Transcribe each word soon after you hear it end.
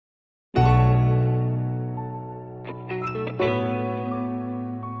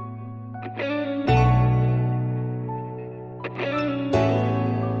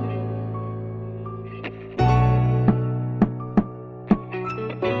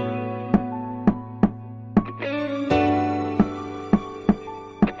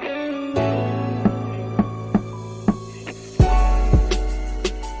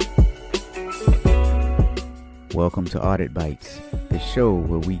Welcome to Audit Bites, the show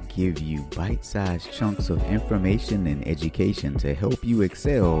where we give you bite-sized chunks of information and education to help you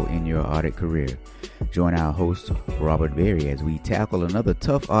excel in your audit career. Join our host, Robert Berry, as we tackle another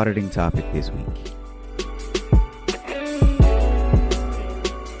tough auditing topic this week.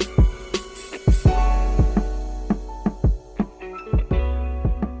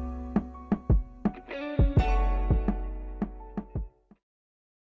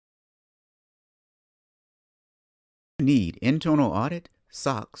 Need internal audit,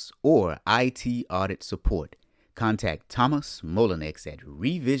 SOX, or IT audit support, contact Thomas Molinex at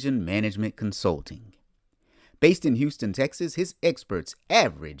Revision Management Consulting. Based in Houston, Texas, his experts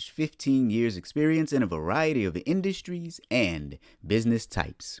average 15 years experience in a variety of industries and business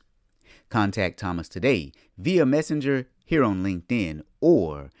types. Contact Thomas today via Messenger here on LinkedIn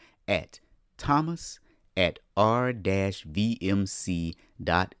or at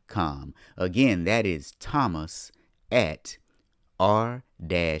thomas@r-vmc.com. Again, that is Thomas at r-vmc.com.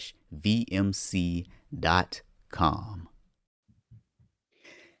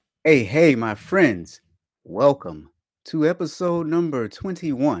 Hey, my friends. Welcome to episode number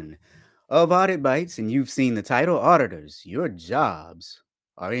 21 of Audit Bites, and you've seen the title, Auditors, your jobs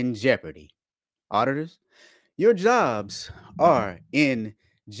are in jeopardy. Auditors, your jobs are in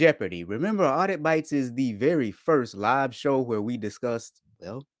jeopardy. Remember, Audit Bites is the very first live show where we discussed,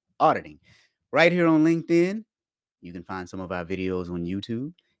 auditing. Right here on LinkedIn. You can find some of our videos on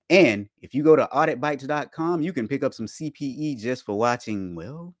YouTube. And if you go to auditbites.com, you can pick up some CPE just for watching,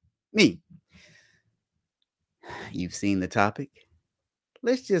 me. You've seen the topic.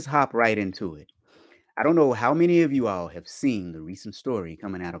 Let's just hop right into it. I don't know how many of you all have seen the recent story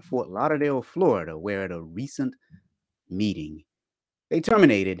coming out of Fort Lauderdale, Florida, where at a recent meeting, they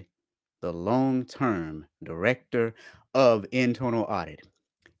terminated the long-term director of internal audit.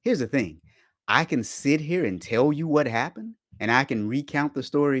 Here's the thing. I can sit here and tell you what happened, and I can recount the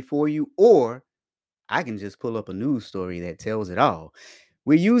story for you, or I can just pull up a news story that tells it all.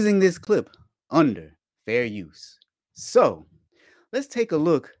 We're using this clip under fair use. So let's take a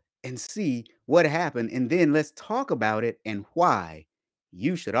look and see what happened, and then let's talk about it and why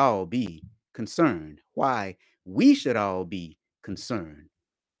you should all be concerned, why we should all be concerned.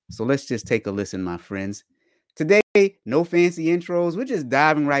 So let's just take a listen, my friends. Today, no fancy intros. We're just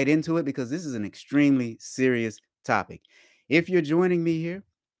diving right into it because this is an extremely serious topic. If you're joining me here,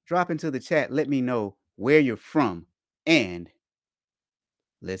 drop into the chat. Let me know where you're from, and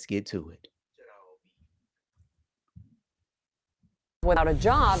let's get to it. Without a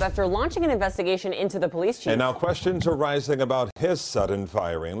job after launching an investigation into the police chief. And now questions are rising about his sudden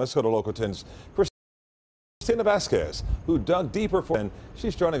firing. Let's go to Local 10's Christina Vasquez, who dug deeper and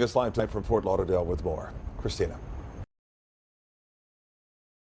she's joining us live tonight from Fort Lauderdale with more. Christina.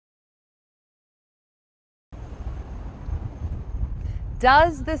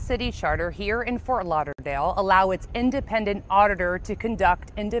 Does the city charter here in Fort Lauderdale allow its independent auditor to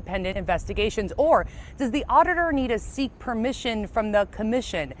conduct independent investigations, or does the auditor need to seek permission from the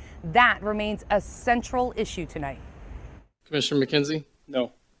commission? That remains a central issue tonight. Commissioner McKenzie?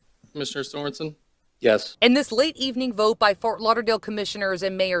 No. Commissioner Sorensen? Yes. In this late evening vote by Fort Lauderdale commissioners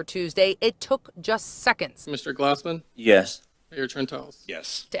and Mayor Tuesday, it took just seconds. Mr. Glassman? Yes. Mayor Trentals?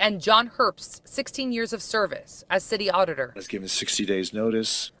 Yes. To end John Herbst's 16 years of service as city auditor. Was given 60 days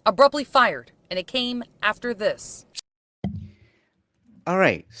notice. Abruptly fired, and it came after this. All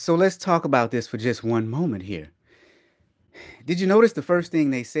right, so let's talk about this for just one moment here. Did you notice the first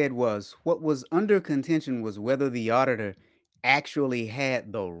thing they said was what was under contention was whether the auditor actually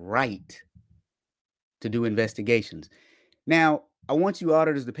had the right to do investigations. Now, I want you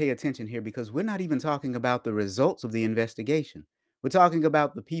auditors to pay attention here because we're not even talking about the results of the investigation. We're talking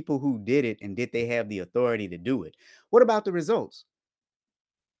about the people who did it and did they have the authority to do it. What about the results?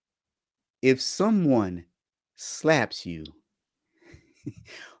 If someone slaps you,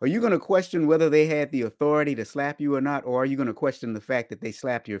 are you going to question whether they had the authority to slap you or not, or are you going to question the fact that they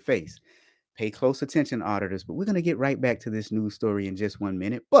slapped your face? Pay close attention, auditors, but we're going to get right back to this news story in just 1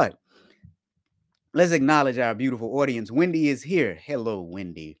 minute. But let's acknowledge our beautiful audience. Wendy is here. Hello,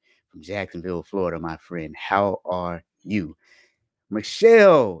 Wendy from Jacksonville, Florida, my friend. How are you?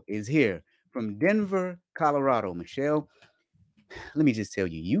 Michelle is here from Denver, Colorado. Michelle, let me just tell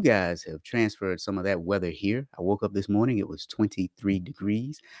you, you guys have transferred some of that weather here. I woke up this morning, it was 23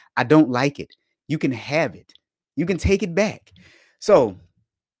 degrees. I don't like it. You can have it. You can take it back. So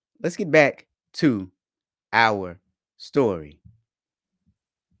let's get back to our story.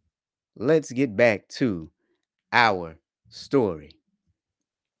 Let's get back to our story.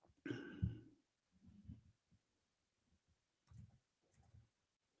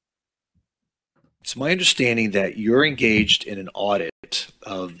 It's my understanding that you're engaged in an audit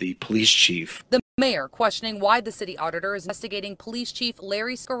of the police chief. The mayor questioning why the city auditor is investigating Police Chief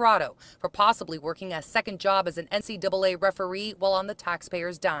Larry Scarrato for possibly working a second job as an NCAA referee while on the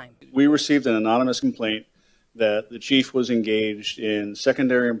taxpayer's dime. We received an anonymous complaint that the chief was engaged in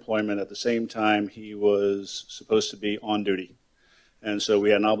secondary employment at the same time he was supposed to be on duty. And so we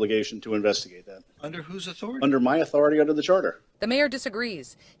had an obligation to investigate that. Under whose authority? Under my authority, under the charter. The mayor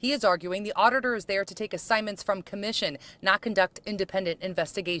disagrees. He is arguing the auditor is there to take assignments from commission, not conduct independent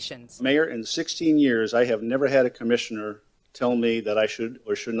investigations. Mayor, in 16 years, I have never had a commissioner tell me that I should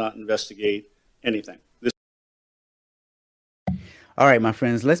or should not investigate anything. All right, my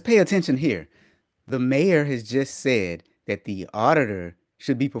friends, let's pay attention here. The mayor has just said that the auditor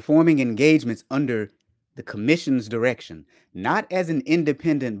should be performing engagements under the commission's direction, not as an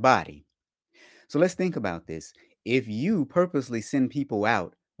independent body. So let's think about this. If you purposely send people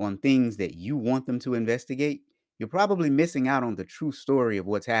out on things that you want them to investigate, you're probably missing out on the true story of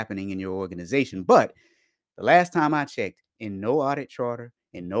what's happening in your organization. But the last time I checked, in no audit charter,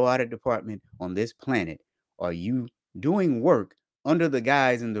 in no audit department on this planet, are you doing work under the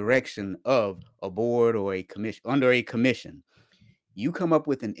guise and direction of a board or a commission, under a commission. You come up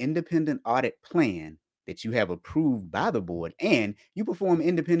with an independent audit plan that you have approved by the board, and you perform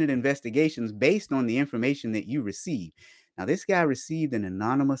independent investigations based on the information that you receive. Now, this guy received an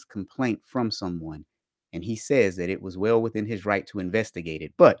anonymous complaint from someone, and he says that it was well within his right to investigate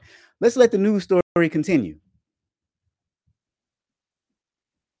it. But let's let the news story continue.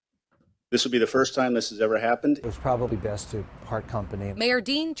 This will be the first time this has ever happened. It was probably best to part company. Mayor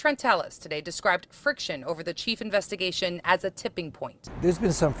Dean Trentalis today described friction over the chief investigation as a tipping point. There's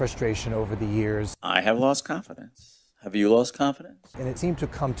been some frustration over the years. I have lost confidence. Have you lost confidence? And it seemed to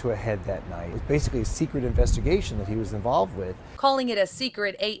come to a head that night. It was basically a secret investigation that he was involved with. Calling it a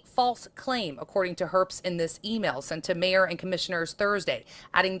secret, a false claim, according to Herbst in this email sent to mayor and commissioners Thursday,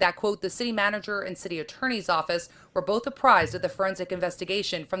 adding that, quote, the city manager and city attorney's office were both apprised of the forensic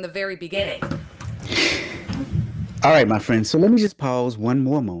investigation from the very beginning. All right, my friends, so let me just pause one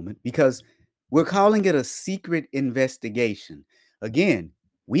more moment because we're calling it a secret investigation. Again,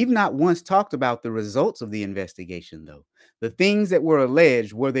 we've not once talked about the results of the investigation, though. The things that were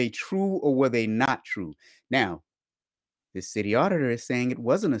alleged, were they true or were they not true? Now, the city auditor is saying it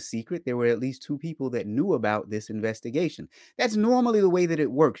wasn't a secret. There were at least 2 people that knew about this investigation. That's normally the way that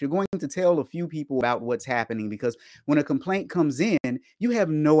it works. You're going to tell a few people about what's happening because when a complaint comes in, you have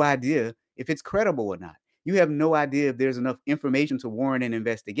no idea if it's credible or not. You have no idea if there's enough information to warrant an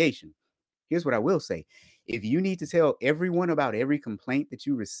investigation. Here's what I will say. If you need to tell everyone about every complaint that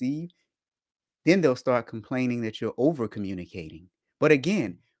you receive, then they'll start complaining that you're over communicating. But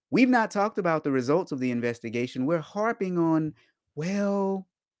again, we've not talked about the results of the investigation. We're harping on, well,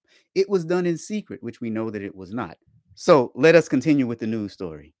 it was done in secret, which we know that it was not. So let us continue with the news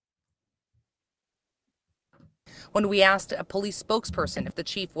story. When we asked a police spokesperson if the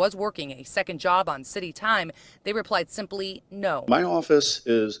chief was working a second job on city time, they replied simply no. My office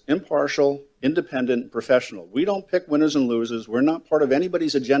is impartial, independent, professional. We don't pick winners and losers. We're not part of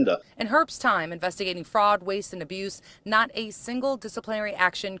anybody's agenda. In Herbst's time investigating fraud, waste, and abuse, not a single disciplinary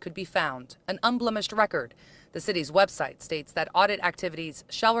action could be found, an unblemished record. The city's website states that audit activities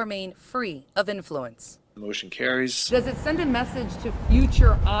shall remain free of influence. The motion carries. Does it send a message to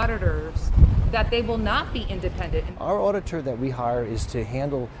future auditors that they will not be independent? Our auditor that we hire is to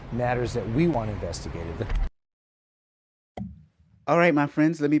handle matters that we want investigated. All right, my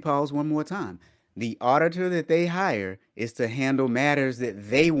friends, let me pause one more time. The auditor that they hire is to handle matters that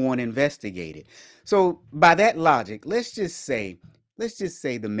they want investigated. So by that logic, let's just say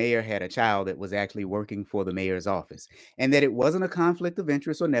the mayor had a child that was actually working for the mayor's office and that it wasn't a conflict of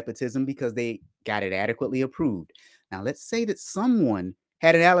interest or nepotism because they got it adequately approved. Now, let's say that someone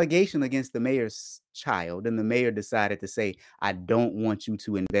had an allegation against the mayor's child and the mayor decided to say, I don't want you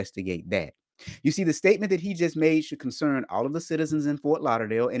to investigate that. You see, the statement that he just made should concern all of the citizens in Fort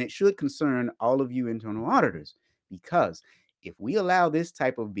Lauderdale, and it should concern all of you internal auditors, because if we allow this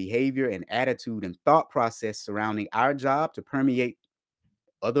type of behavior and attitude and thought process surrounding our job to permeate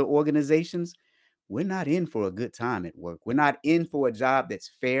other organizations, we're not in for a good time at work. We're not in for a job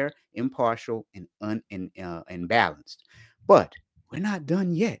that's fair, impartial, and balanced. But we're not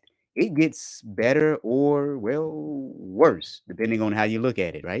done yet. It gets better or, well, worse, depending on how you look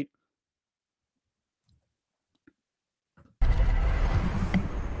at it, right?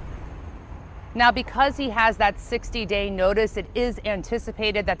 Now, because he has that 60-day notice, it is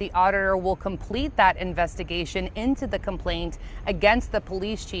anticipated that the auditor will complete that investigation into the complaint against the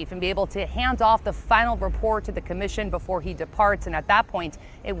police chief and be able to hand off the final report to the commission before he departs. And at that point,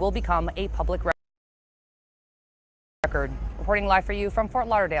 it will become a public record. Record. Reporting live for you from Fort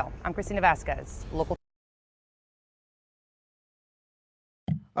Lauderdale, I'm Christina Vasquez, local.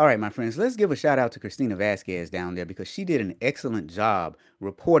 All right, my friends, let's give a shout out to Christina Vasquez down there because she did an excellent job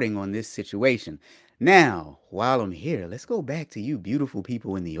reporting on this situation. Now, while I'm here, let's go back to you beautiful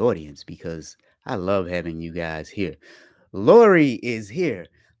people in the audience because I love having you guys here. Lori is here.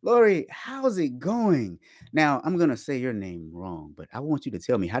 Lori, how's it going? Now, I'm going to say your name wrong, but I want you to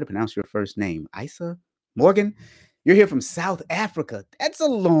tell me how to pronounce your first name. Isa Morgan? You're here from South Africa. That's a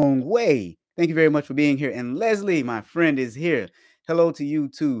long way. Thank you very much for being here. And Leslie, my friend, is here. Hello to you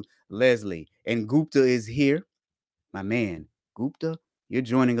too, Leslie. And Gupta is here. My man, Gupta, you're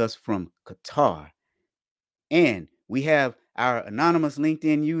joining us from Qatar. And we have our anonymous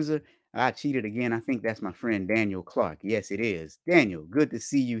LinkedIn user. I cheated again. I think that's my friend Daniel Clark. Yes, it is. Daniel, good to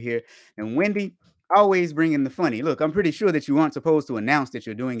see you here. And Wendy, always bringing the funny. Look, I'm pretty sure that you aren't supposed to announce that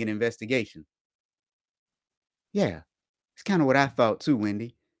you're doing an investigation. Yeah, it's kind of what I thought too,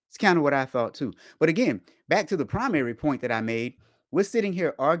 Wendy. It's kind of what I thought too. But again, back to the primary point that I made, we're sitting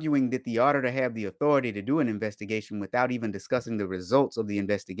here arguing that the auditor have the authority to do an investigation without even discussing the results of the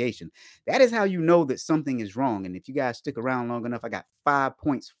investigation. That is how you know that something is wrong. And if you guys stick around long enough, I got 5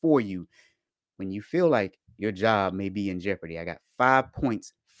 points for you. When you feel like your job may be in jeopardy, I got 5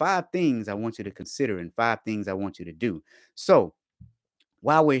 points, 5 things I want you to consider and 5 things I want you to do. So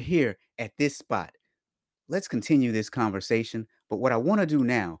while we're here at this spot, let's continue this conversation. But what I want to do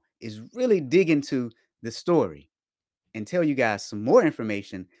now is really dig into the story and tell you guys some more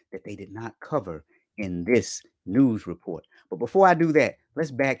information that they did not cover in this news report. But before I do that,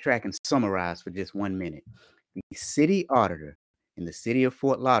 let's backtrack and summarize for just 1 minute. The city auditor in the city of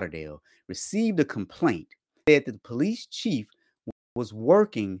Fort Lauderdale received a complaint that the police chief was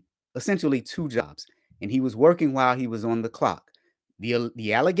working essentially 2 jobs, and he was working while he was on the clock.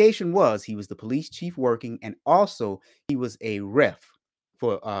 The allegation was he was the police chief working, and also he was a ref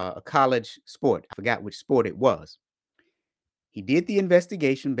for a college sport. I forgot which sport it was. He did the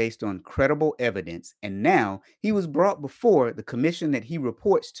investigation based on credible evidence, and now he was brought before the commission that he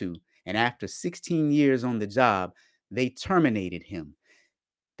reports to, and after 16 years on the job, they terminated him.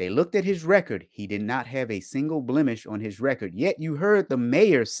 They looked at his record. He did not have a single blemish on his record, yet you heard the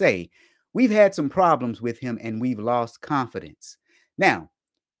mayor say, "We've had some problems with him and we've lost confidence." Now,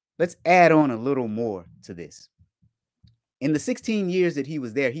 let's add on a little more to this. In the 16 years that he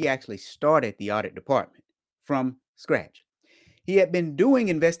was there, he actually started the audit department from scratch. He had been doing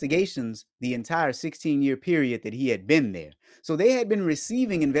investigations the entire 16-year period that he had been there. So they had been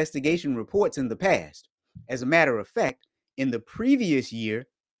receiving investigation reports in the past. As a matter of fact, in the previous year,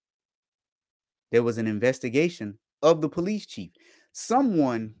 there was an investigation of the police chief.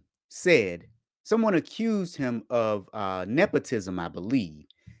 Someone accused him of nepotism, I believe.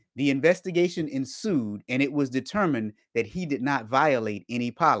 The investigation ensued, and it was determined that he did not violate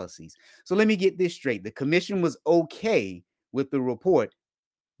any policies. So let me get this straight. The commission was okay with the report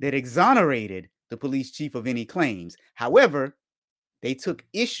that exonerated the police chief of any claims. However, they took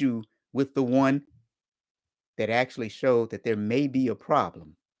issue with the one that actually showed that there may be a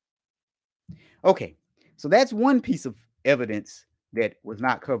problem. Okay, so that's one piece of evidence that was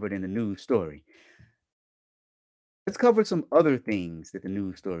not covered in the news story. Let's cover some other things that the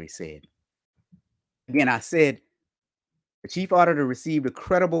news story said. Again, I said the chief auditor received a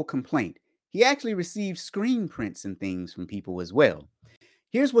credible complaint. He actually received screen prints and things from people as well.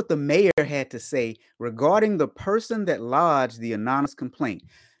 Here's what the mayor had to say regarding the person that lodged the anonymous complaint.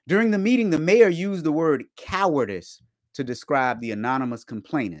 During the meeting, the mayor used the word cowardice to describe the anonymous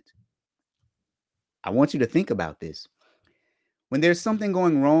complainant. I want you to think about this. When there's something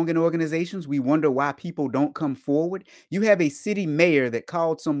going wrong in organizations, we wonder why people don't come forward. You have a city mayor that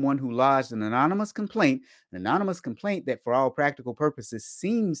called someone who lodged an anonymous complaint that for all practical purposes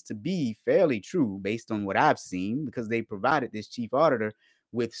seems to be fairly true based on what I've seen, because they provided this chief auditor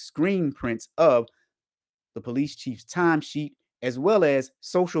with screen prints of the police chief's timesheet, as well as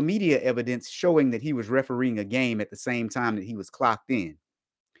social media evidence showing that he was refereeing a game at the same time that he was clocked in.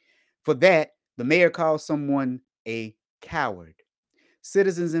 For that, the mayor called someone a coward.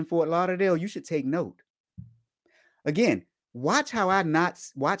 Citizens in Fort Lauderdale, you should take note. Again, watch how I'm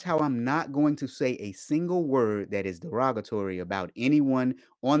not going to say a single word that is derogatory about anyone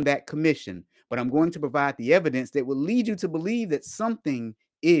on that commission, but I'm going to provide the evidence that will lead you to believe that something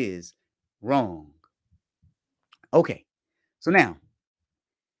is wrong. Okay, so now,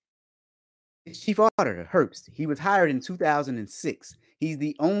 chief auditor, Herbst, he was hired in 2006. He's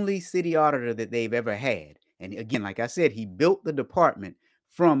the only city auditor that they've ever had. And again, like I said, he built the department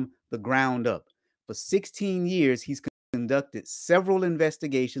from the ground up. For 16 years, he's conducted several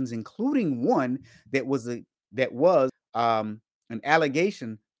investigations, including one that was that was an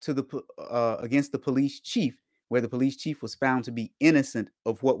allegation to against the police chief, where the police chief was found to be innocent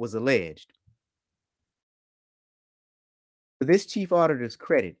of what was alleged. For this chief auditor's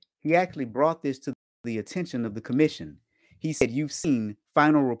credit, he actually brought this to the attention of the commission. He said, "You've seen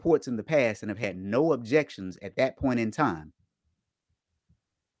final reports in the past and have had no objections at that point in time."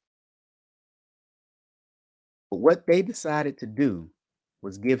 But what they decided to do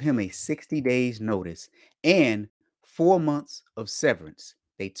was give him a 60 days notice and 4 months of severance.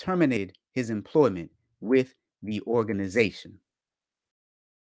 They terminated his employment with the organization.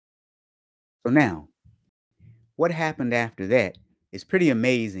 So now, what happened after that is pretty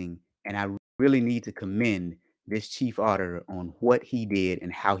amazing, and I really need to commend this chief auditor on what he did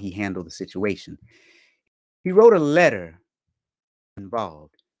and how he handled the situation. He wrote a letter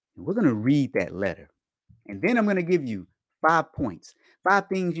involved, and we're going to read that letter. And then I'm going to give you 5 points, 5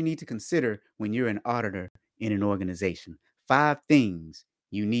 things you need to consider when you're an auditor in an organization. 5 things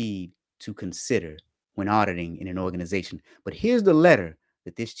you need to consider when auditing in an organization. But here's the letter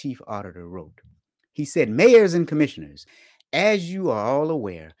that this chief auditor wrote. He said, "Mayors and commissioners, as you are all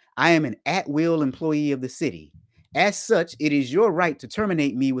aware, I am an at-will employee of the city. As such, it is your right to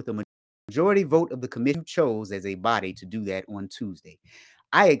terminate me with a majority vote of the committee you chose as a body to do that on Tuesday.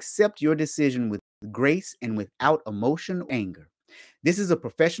 I accept your decision with grace and without emotion or anger. This is a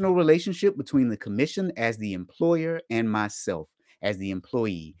professional relationship between the commission as the employer and myself as the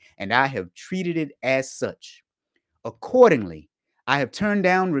employee, and I have treated it as such. Accordingly, I have turned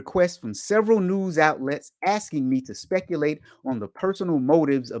down requests from several news outlets asking me to speculate on the personal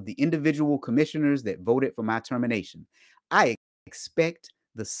motives of the individual commissioners that voted for my termination. I expect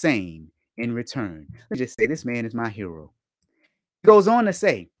the same in return." Let me just say, this man is my hero. He goes on to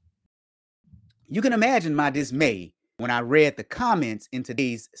say, "You can imagine my dismay when I read the comments in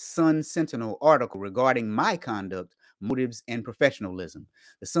today's Sun Sentinel article regarding my conduct, motives, and professionalism."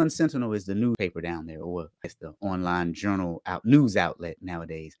 The Sun Sentinel is the newspaper down there, or it's the online journal news outlet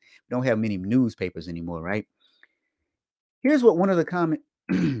nowadays. We don't have many newspapers anymore, right? Here's what one of the comment.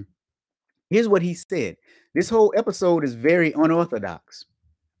 Here's what he said. This whole episode is very unorthodox.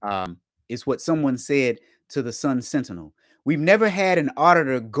 It's what someone said to the Sun Sentinel. "We've never had an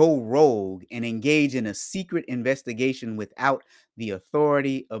auditor go rogue and engage in a secret investigation without the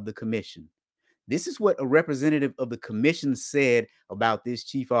authority of the commission." This is what a representative of the commission said about this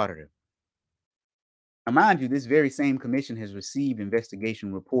chief auditor. Now, mind you, this very same commission has received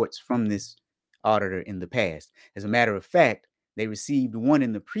investigation reports from this auditor in the past. As a matter of fact, they received one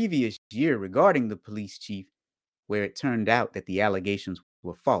in the previous year regarding the police chief, where it turned out that the allegations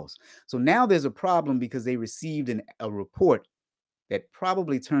were false. So now there's a problem because they received a report that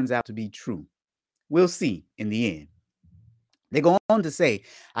probably turns out to be true. We'll see in the end. They go on to say,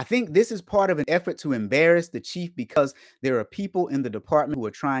 "I think this is part of an effort to embarrass the chief because there are people in the department who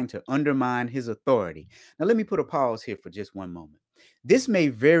are trying to undermine his authority." Now, let me put a pause here for just one moment. This may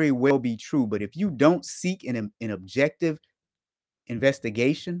very well be true, but if you don't seek an objective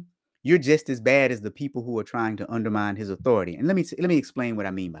investigation, you're just as bad as the people who are trying to undermine his authority. And let me explain what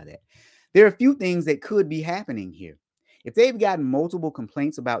I mean by that. There are a few things that could be happening here. If they've gotten multiple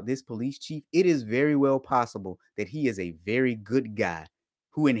complaints about this police chief, it is very well possible that he is a very good guy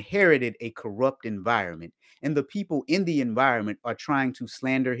who inherited a corrupt environment, and the people in the environment are trying to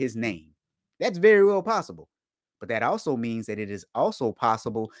slander his name. That's very well possible. But that also means that it is also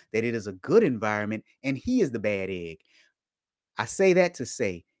possible that it is a good environment and he is the bad egg. I say that to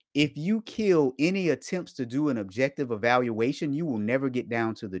say, if you kill any attempts to do an objective evaluation, you will never get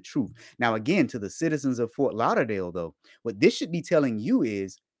down to the truth. Now, again, to the citizens of Fort Lauderdale, though, what this should be telling you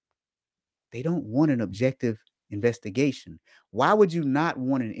is they don't want an objective investigation. Why would you not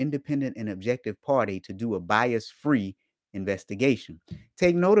want an independent and objective party to do a bias-free investigation?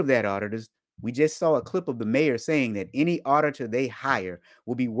 Take note of that, auditors. We just saw a clip of the mayor saying that any auditor they hire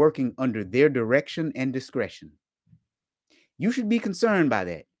will be working under their direction and discretion. You should be concerned by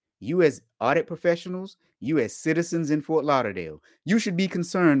that. You as audit professionals, you as citizens in Fort Lauderdale, you should be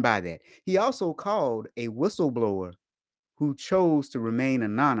concerned by that. He also called a whistleblower who chose to remain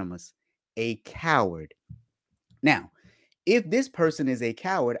anonymous a coward. Now, if this person is a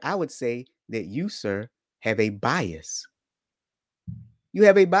coward, I would say that you, sir, have a bias. You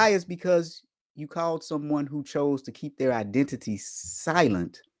have a bias because you called someone who chose to keep their identity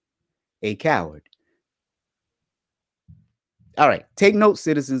silent a coward. All right, take note,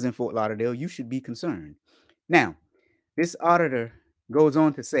 citizens in Fort Lauderdale, you should be concerned. Now, this auditor goes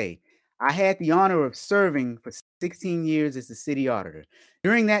on to say, "I had the honor of serving for 16 years as the city auditor.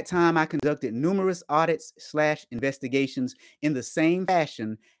 During that time, I conducted numerous audits/investigations in the same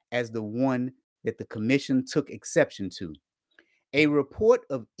fashion as the one that the commission took exception to. A report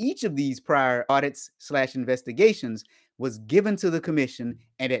of each of these prior audits/investigations was given to the commission,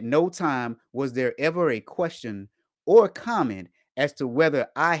 and at no time was there ever a question or comment as to whether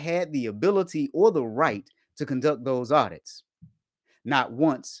I had the ability or the right to conduct those audits. Not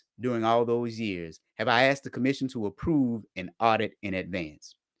once during all those years have I asked the commission to approve an audit in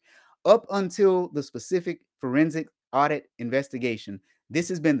advance. Up until the specific forensic audit investigation, this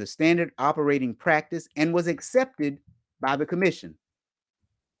has been the standard operating practice and was accepted by the commission.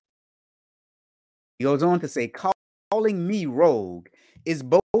 He goes on to say, calling me rogue is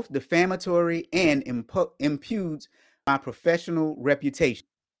both defamatory and impugns my professional reputation.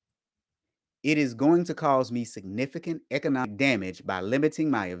 It is going to cause me significant economic damage by limiting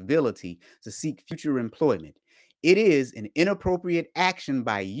my ability to seek future employment. It is an inappropriate action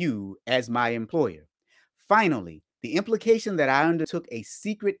by you as my employer. Finally, the implication that I undertook a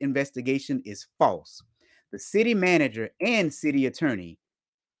secret investigation is false. The city manager and city attorney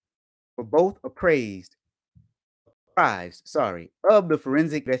were both apprised of the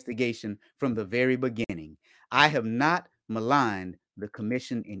forensic investigation from the very beginning. I have not maligned the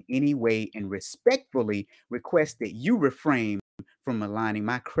commission in any way and respectfully request that you refrain from maligning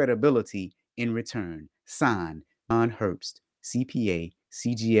my credibility in return. Signed, John Herbst, CPA,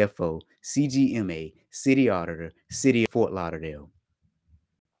 CGFO, CGMA, City Auditor, City of Fort Lauderdale.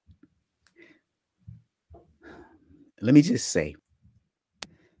 Let me just say,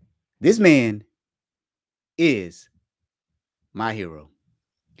 this man is my hero.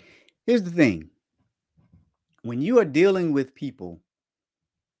 Here's the thing. When you are dealing with people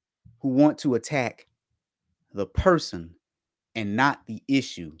who want to attack the person and not the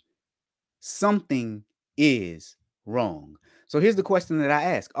issue, something is wrong. So here's the question that I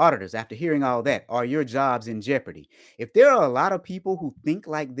ask auditors after hearing all that. Are your jobs in jeopardy? If there are a lot of people who think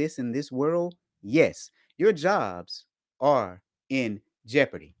like this in this world, yes, your jobs are in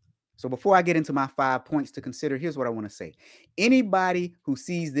jeopardy. So before I get into my 5 points to consider, here's what I want to say. Anybody who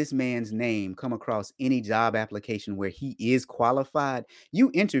sees this man's name come across any job application where he is qualified, you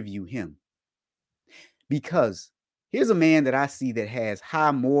interview him. Because here's a man that I see that has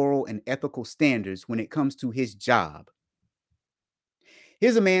high moral and ethical standards when it comes to his job.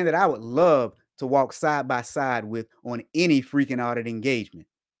 Here's a man that I would love to walk side by side with on any freaking audit engagement.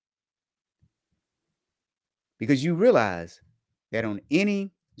 Because you realize that on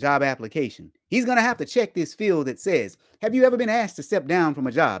any job application, he's going to have to check this field that says, have you ever been asked to step down from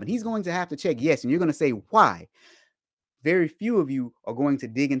a job? And he's going to have to check yes. And you're going to say, why? Very few of you are going to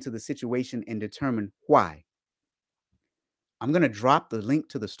dig into the situation and determine why. I'm going to drop the link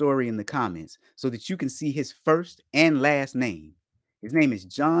to the story in the comments so that you can see his first and last name. His name is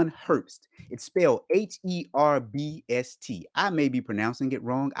John Herbst. It's spelled Herbst. I may be pronouncing it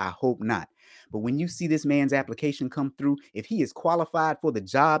wrong. I hope not. But when you see this man's application come through, if he is qualified for the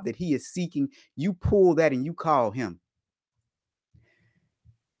job that he is seeking, you pull that and you call him.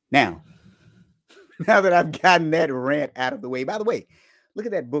 Now that I've gotten that rant out of the way, by the way, look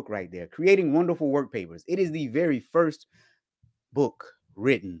at that book right there, Creating Wonderful Work Papers. It is the very first book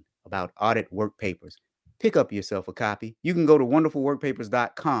written about audit work papers. Pick up yourself a copy. You can go to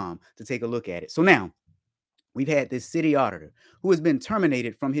wonderfulworkpapers.com to take a look at it. So now we've had this city auditor who has been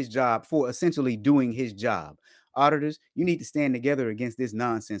terminated from his job for essentially doing his job. Auditors, you need to stand together against this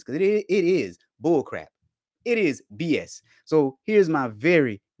nonsense because it is bullcrap. It is BS. So here's my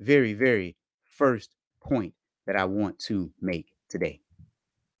very, very, very first point that I want to make today.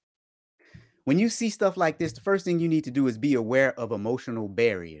 When you see stuff like this, the first thing you need to do is be aware of emotional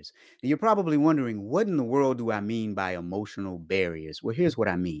barriers. And you're probably wondering, what in the world do I mean by emotional barriers? Well, here's what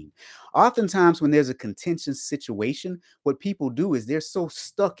I mean. Oftentimes when there's a contentious situation, what people do is they're so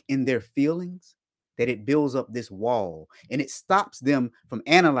stuck in their feelings that it builds up this wall and it stops them from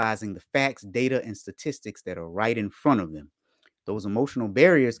analyzing the facts, data, and statistics that are right in front of them. Those emotional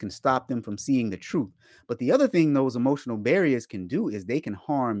barriers can stop them from seeing the truth. But the other thing those emotional barriers can do is they can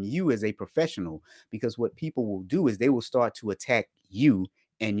harm you as a professional, because what people will do is they will start to attack you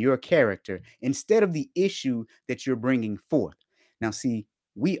and your character instead of the issue that you're bringing forth. Now, see,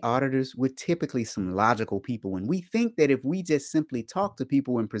 we auditors, we're typically some logical people, and we think that if we just simply talk to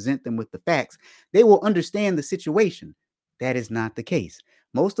people and present them with the facts, they will understand the situation. That is not the case.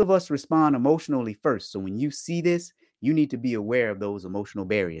 Most of us respond emotionally first. So when you see this, you need to be aware of those emotional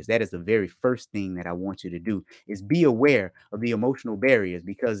barriers. That is the very first thing that I want you to do, is be aware of the emotional barriers,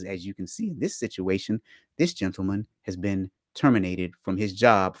 because as you can see in this situation, this gentleman has been terminated from his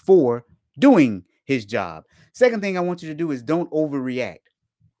job for doing his job. Second thing I want you to do is don't overreact.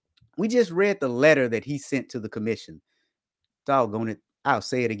 We just read the letter that he sent to the commission. Doggone it. I'll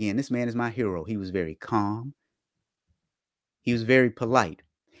say it again. This man is my hero. He was very calm. He was very polite.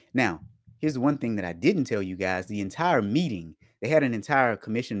 Now, here's one thing that I didn't tell you guys. The entire meeting, they had an entire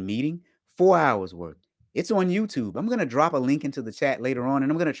commission meeting, 4 hours worth. It's on YouTube. I'm going to drop a link into the chat later on,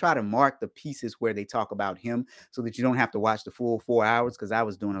 and I'm going to try to mark the pieces where they talk about him so that you don't have to watch the full 4 hours, because I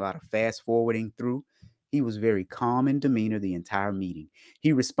was doing a lot of fast forwarding through. He was very calm in demeanor the entire meeting.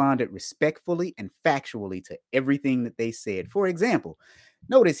 He responded respectfully and factually to everything that they said. For example,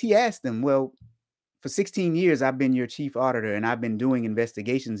 notice he asked them, well, for 16 years, I've been your chief auditor and I've been doing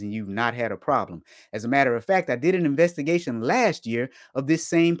investigations and you've not had a problem. As a matter of fact, I did an investigation last year of this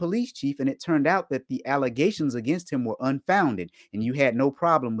same police chief, and it turned out that the allegations against him were unfounded and you had no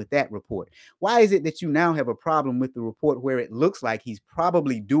problem with that report. Why is it that you now have a problem with the report where it looks like he's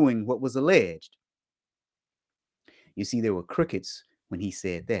probably doing what was alleged? You see, there were crickets when he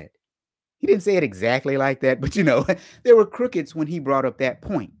said that. He didn't say it exactly like that, but there were crickets when he brought up that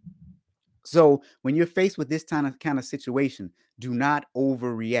point. So when you're faced with this kind of situation, do not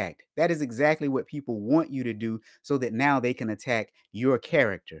overreact. That is exactly what people want you to do so that now they can attack your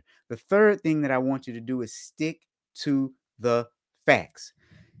character. The third thing that I want you to do is stick to the facts.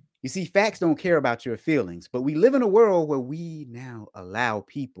 You see, facts don't care about your feelings, but we live in a world where we now allow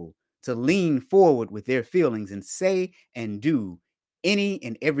people to lean forward with their feelings and say and do any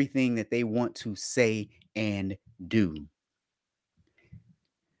and everything that they want to say and do.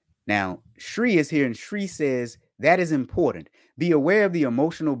 Now, Shri is here, and Shri says that is important. Be aware of the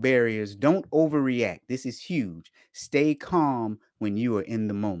emotional barriers. Don't overreact. This is huge. Stay calm when you are in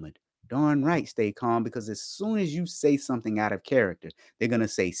the moment. Darn right, stay calm, because as soon as you say something out of character, they're going to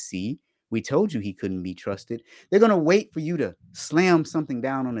say, see, we told you he couldn't be trusted. They're going to wait for you to slam something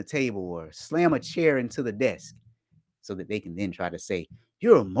down on the table or slam a chair into the desk so that they can then try to say,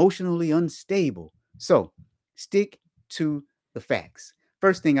 you're emotionally unstable. So stick to the facts.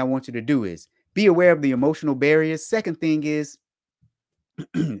 First thing I want you to do is be aware of the emotional barriers. Second thing is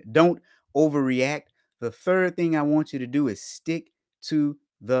don't overreact. The third thing I want you to do is stick to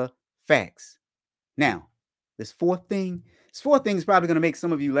the facts. Now, this fourth thing is probably going to make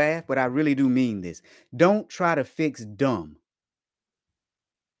some of you laugh, but I really do mean this. Don't try to fix dumb.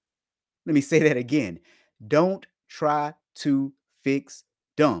 Let me say that again. Don't try to fix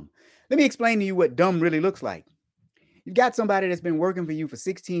dumb. Let me explain to you what dumb really looks like. You've got somebody that's been working for you for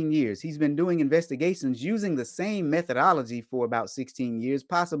 16 years. He's been doing investigations using the same methodology for about 16 years,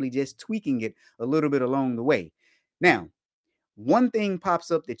 possibly just tweaking it a little bit along the way. Now, one thing pops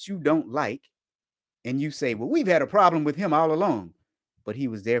up that you don't like, and you say, well, we've had a problem with him all along, but he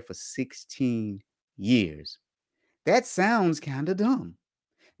was there for 16 years. That sounds kind of dumb.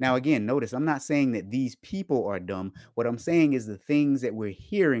 Now, again, notice I'm not saying that these people are dumb. What I'm saying is the things that we're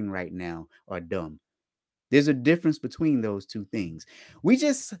hearing right now are dumb. There's a difference between those two things. We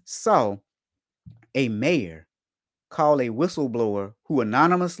just saw a mayor call a whistleblower who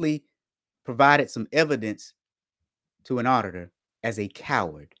anonymously provided some evidence to an auditor as a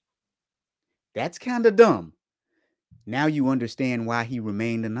coward. That's kind of dumb. Now you understand why he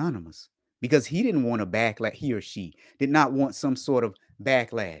remained anonymous, because he didn't want a backlash. He or she did not want some sort of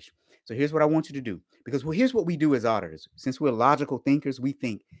backlash. So here's what I want you to do, because here's what we do as auditors. Since we're logical thinkers, we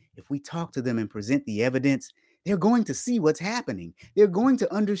think if we talk to them and present the evidence, they're going to see what's happening. They're going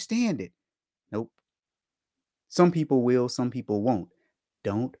to understand it. Nope. Some people will, some people won't.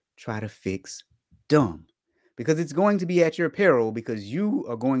 Don't try to fix dumb, because it's going to be at your peril, because you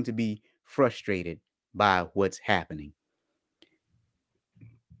are going to be frustrated by what's happening.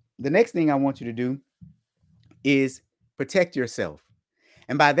 The next thing I want you to do is protect yourself.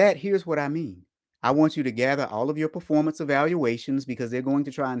 And by that, here's what I mean. I want you to gather all of your performance evaluations, because they're going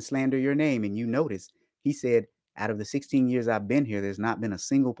to try and slander your name. And you notice he said, out of the 16 years I've been here, there's not been a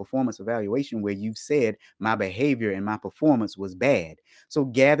single performance evaluation where you've said my behavior and my performance was bad. So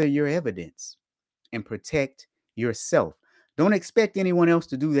gather your evidence and protect yourself. Don't expect anyone else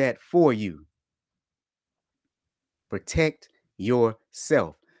to do that for you. Protect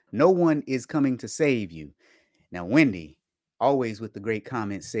yourself. No one is coming to save you. Now, Wendy, always with the great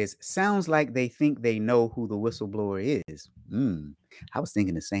comment, says, sounds like they think they know who the whistleblower is. I was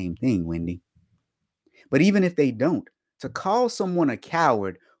thinking the same thing, Wendy. But even if they don't, to call someone a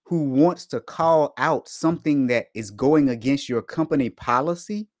coward who wants to call out something that is going against your company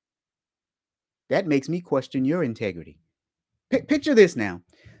policy, that makes me question your integrity. Picture this now.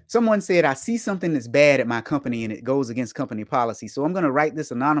 Someone said, I see something that's bad at my company and it goes against company policy. So I'm going to write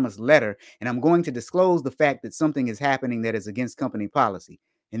this anonymous letter and I'm going to disclose the fact that something is happening that is against company policy.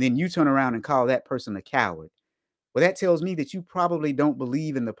 And then you turn around and call that person a coward. Well, that tells me that you probably don't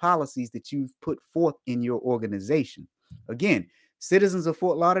believe in the policies that you've put forth in your organization. Again, Citizens of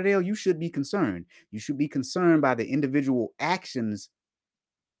Fort Lauderdale, you should be concerned. You should be concerned by the individual actions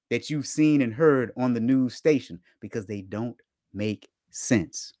that you've seen and heard on the news station because they don't make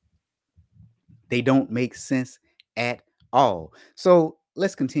sense. They don't make sense at all. So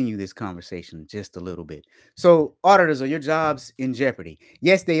let's continue this conversation just a little bit. So, auditors, are your jobs in jeopardy?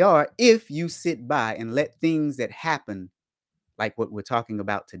 Yes, they are if you sit by and let things that happen, like what we're talking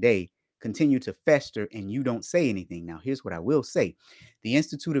about today, continue to fester and you don't say anything. Now, here's what I will say. The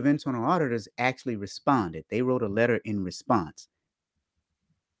Institute of Internal Auditors actually responded. They wrote a letter in response.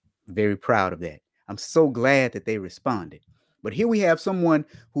 Very proud of that. I'm so glad that they responded. But here we have someone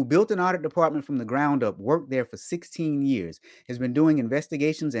who built an audit department from the ground up, worked there for 16 years, has been doing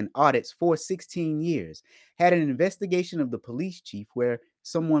investigations and audits for 16 years, had an investigation of the police chief where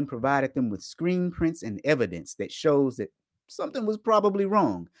someone provided them with screen prints and evidence that shows that something was probably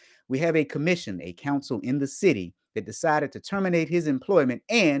wrong. We have a commission, a council in the city that decided to terminate his employment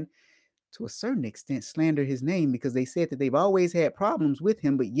and to a certain extent slander his name because they said that they've always had problems with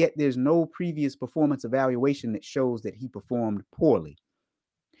him, but yet there's no previous performance evaluation that shows that he performed poorly.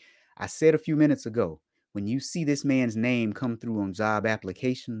 I said a few minutes ago, when you see this man's name come through on job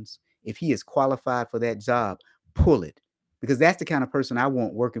applications, if he is qualified for that job, pull it, because that's the kind of person I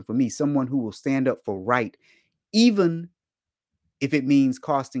want working for me, someone who will stand up for right, even if it means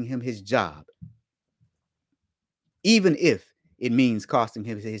costing him his job. Even if it means costing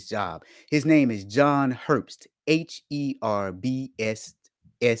him his job. His name is John Herbst, Herbst.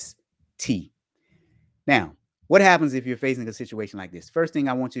 Now, what happens if you're facing a situation like this? First thing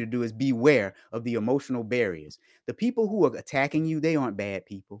I want you to do is beware of the emotional barriers. The people who are attacking you, they aren't bad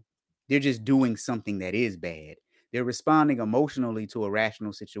people. They're just doing something that is bad. They're responding emotionally to a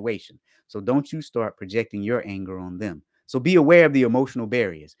rational situation. So don't you start projecting your anger on them. So be aware of the emotional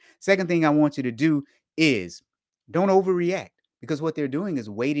barriers. Second thing I want you to do is don't overreact, because what they're doing is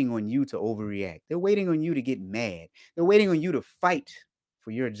waiting on you to overreact. They're waiting on you to get mad. They're waiting on you to fight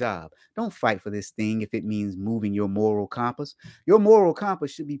for your job. Don't fight for this thing if it means moving your moral compass. Your moral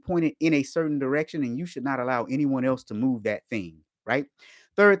compass should be pointed in a certain direction, and you should not allow anyone else to move that thing, right?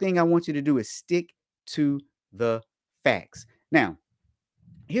 Third thing I want you to do is stick to the facts. Now,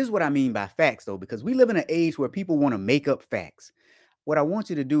 here's what I mean by facts, though, because we live in an age where people want to make up facts. What I want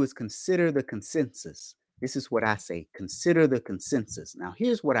you to do is consider the consensus. This is what I say, consider the consensus. Now,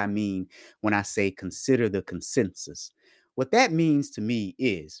 here's what I mean when I say consider the consensus. What that means to me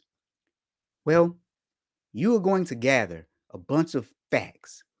is, well, you are going to gather a bunch of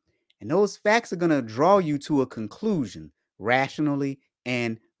facts, and those facts are going to draw you to a conclusion rationally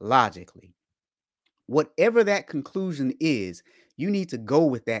and logically. Whatever that conclusion is, you need to go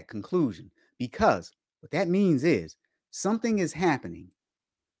with that conclusion, because what that means is something is happening.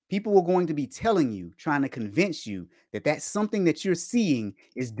 People are going to be telling you, trying to convince you that that something that you're seeing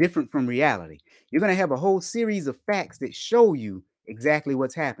is different from reality. You're going to have a whole series of facts that show you exactly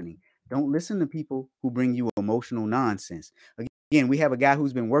what's happening. Don't listen to people who bring you emotional nonsense. Again, we have a guy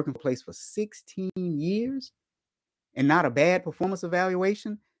who's been working for a place for 16 years and not a bad performance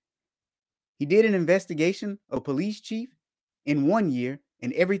evaluation. He did an investigation of a police chief in 1 year,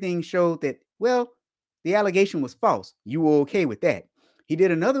 and everything showed that, well, the allegation was false. You were okay with that. He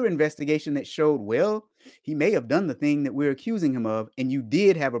did another investigation that showed, well, he may have done the thing that we're accusing him of, and you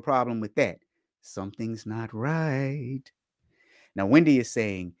did have a problem with that. Something's not right. Now, Wendy is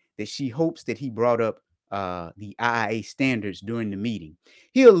saying that she hopes that he brought up the IIA standards during the meeting.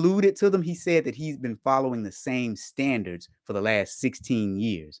 He alluded to them. He said that he's been following the same standards for the last 16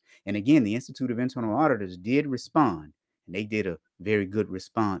 years. And again, the Institute of Internal Auditors did respond, and they did a very good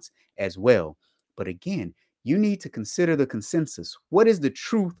response as well. But again, you need to consider the consensus. What is the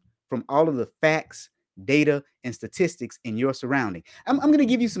truth from all of the facts, data, and statistics in your surrounding? I'm going to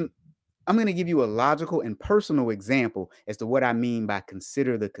give you a logical and personal example as to what I mean by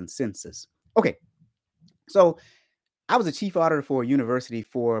consider the consensus. Okay, so I was a chief auditor for a university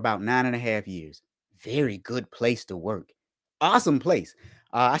for about 9.5 years. Very good place to work. Awesome place.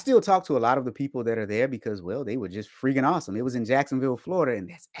 I still talk to a lot of the people that are there because, well, they were just freaking awesome. It was in Jacksonville, Florida, and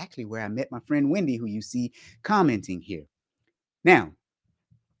that's actually where I met my friend Wendy, who you see commenting here. Now,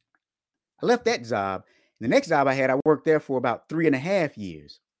 I left that job. The next job I had, I worked there for about 3.5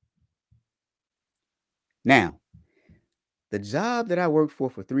 years. Now, the job that I worked for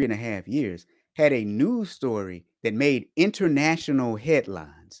 3.5 years had a news story that made international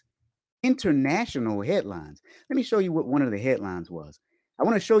headlines. International headlines. Let me show you what one of the headlines was. I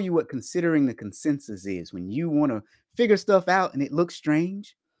want to show you what considering the consensus is when you want to figure stuff out and it looks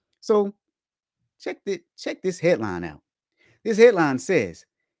strange. So check this headline out. This headline says,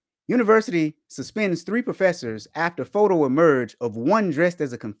 University suspends 3 professors after photo emerged of one dressed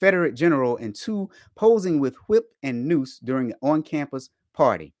as a Confederate general and 2 posing with whip and noose during an on-campus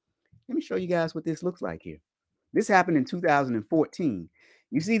party. Let me show you guys what this looks like here. This happened in 2014.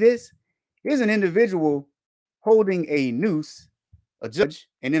 You see this? Here's an individual holding a noose, a judge,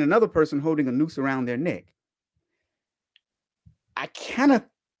 and then another person holding a noose around their neck. I kind of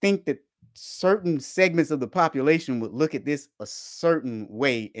think that certain segments of the population would look at this a certain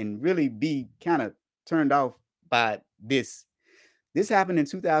way and really be kind of turned off by this. This happened in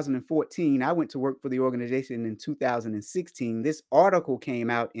 2014. I went to work for the organization in 2016. This article came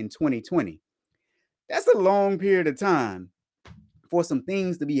out in 2020. That's a long period of time for some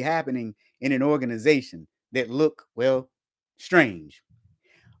things to be happening in an organization that look, well, strange.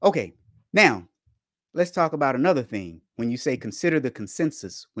 Okay, now let's talk about another thing. When you say consider the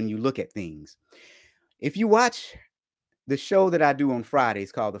consensus when you look at things. If you watch the show that I do on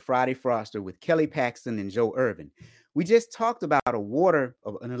Fridays called The Friday Froster with Kelly Paxton and Joe Irvin, we just talked about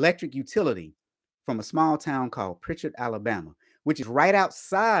an electric utility from a small town called Pritchard, Alabama, which is right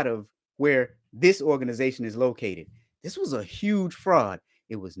outside of where this organization is located. This was a huge fraud.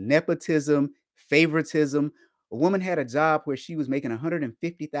 It was nepotism, favoritism. A woman had a job where she was making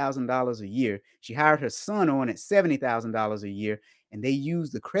 $150,000 a year. She hired her son on at $70,000 a year, and they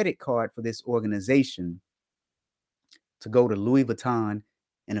used the credit card for this organization to go to Louis Vuitton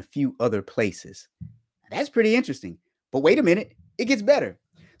and a few other places. That's pretty interesting. But wait a minute, it gets better.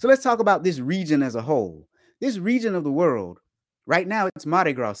 So let's talk about this region as a whole. This region of the world, right now it's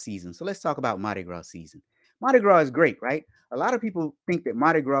Mardi Gras season. So let's talk about Mardi Gras season. Mardi Gras is great, right? A lot of people think that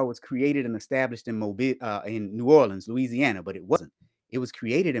Mardi Gras was created and established in New Orleans, Louisiana, but it wasn't. It was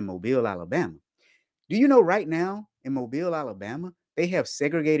created in Mobile, Alabama. Do you know right now in Mobile, Alabama, they have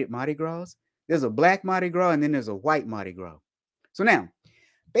segregated Mardi Gras? There's a black Mardi Gras and then there's a white Mardi Gras. So now,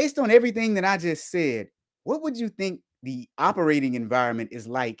 based on everything that I just said, what would you think the operating environment is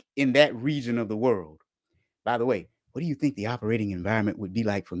like in that region of the world? By the way, what do you think the operating environment would be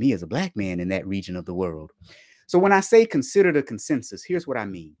like for me as a black man in that region of the world? So when I say consider the consensus, here's what I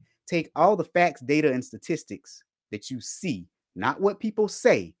mean. Take all the facts, data, and statistics that you see, not what people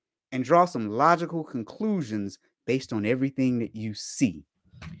say, and draw some logical conclusions based on everything that you see.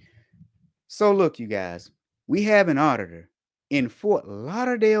 So look, you guys, we have an auditor in Fort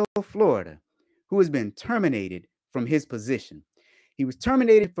Lauderdale, Florida, who has been terminated from his position. He was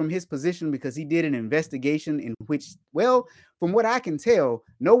terminated from his position because he did an investigation in which, well, from what I can tell,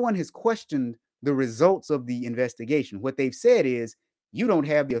 no one has questioned the results of the investigation. What they've said is, you don't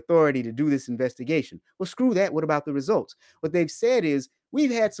have the authority to do this investigation. Well, screw that. What about the results? What they've said is,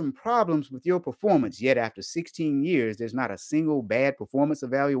 we've had some problems with your performance, yet after 16 years, there's not a single bad performance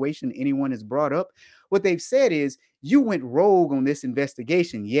evaluation anyone has brought up. What they've said is, you went rogue on this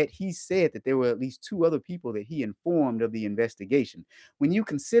investigation, yet he said that there were at least 2 other people that he informed of the investigation. When you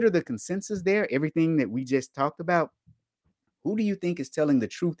consider the consensus there, everything that we just talked about, who do you think is telling the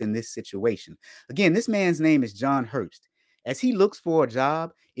truth in this situation? Again, this man's name is John Herbst. As he looks for a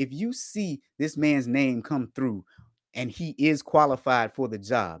job, if you see this man's name come through and he is qualified for the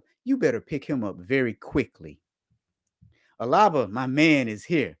job, you better pick him up very quickly. Alaba, my man, is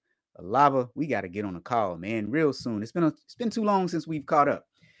here. Alaba, we got to get on a call, man, real soon. It's been too long since we've caught up.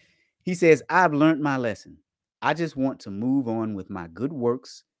 He says, I've learned my lesson. I just want to move on with my good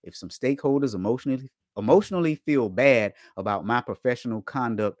works. If some stakeholders emotionally feel bad about my professional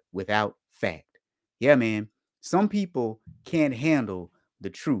conduct without fact. Yeah, man, some people can't handle the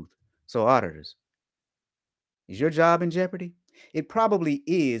truth. So auditors, is your job in jeopardy? It probably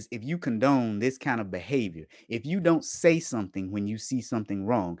is if you condone this kind of behavior, if you don't say something when you see something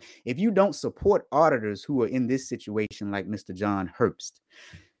wrong, if you don't support auditors who are in this situation like Mr. John Herbst.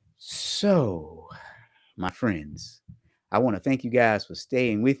 So, my friends, I want to thank you guys for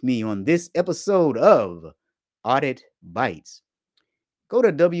staying with me on this episode of Audit Bites. Go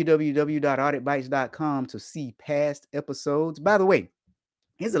to www.auditbites.com to see past episodes. By the way,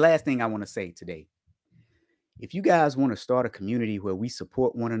 here's the last thing I want to say today. If you guys want to start a community where we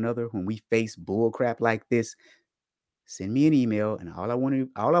support one another when we face bull crap like this, send me an email, and all I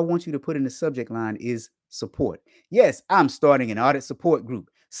want you to put in the subject line is support. Yes, I'm starting an audit support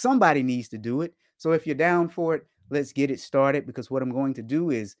group. Somebody needs to do it. So if you're down for it, let's get it started, because what I'm going to do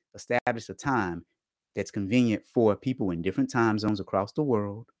is establish a time that's convenient for people in different time zones across the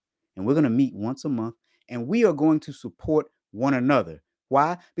world. And we're going to meet once a month, and we are going to support one another.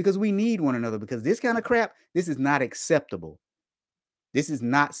 Why? Because we need one another, because this kind of crap, this is not acceptable. This is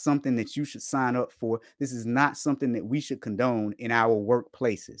not something that you should sign up for. This is not something that we should condone in our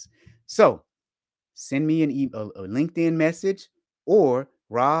workplaces. So send me a LinkedIn message or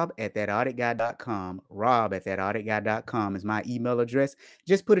rob@thatauditguy.com. rob@thatauditguy.com is my email address.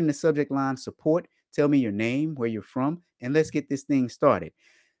 Just put in the subject line support. Tell me your name, where you're from, and let's get this thing started.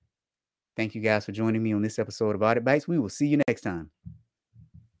 Thank you guys for joining me on this episode of Audit Bites. We will see you next time.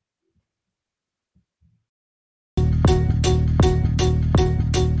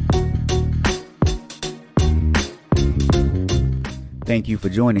 Thank you for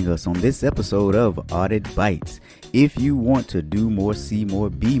joining us on this episode of Audit Bites. If you want to do more, see more,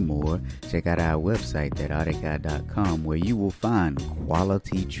 be more, check out our website, thatauditguy.com, where you will find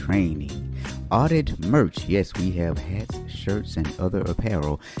quality training. Audit merch. Yes, we have hats, shirts, and other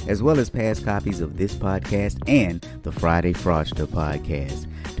apparel, as well as past copies of this podcast and the Friday Fraudster podcast.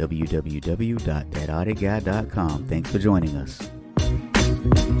 www.thatauditguy.com. Thanks for joining us.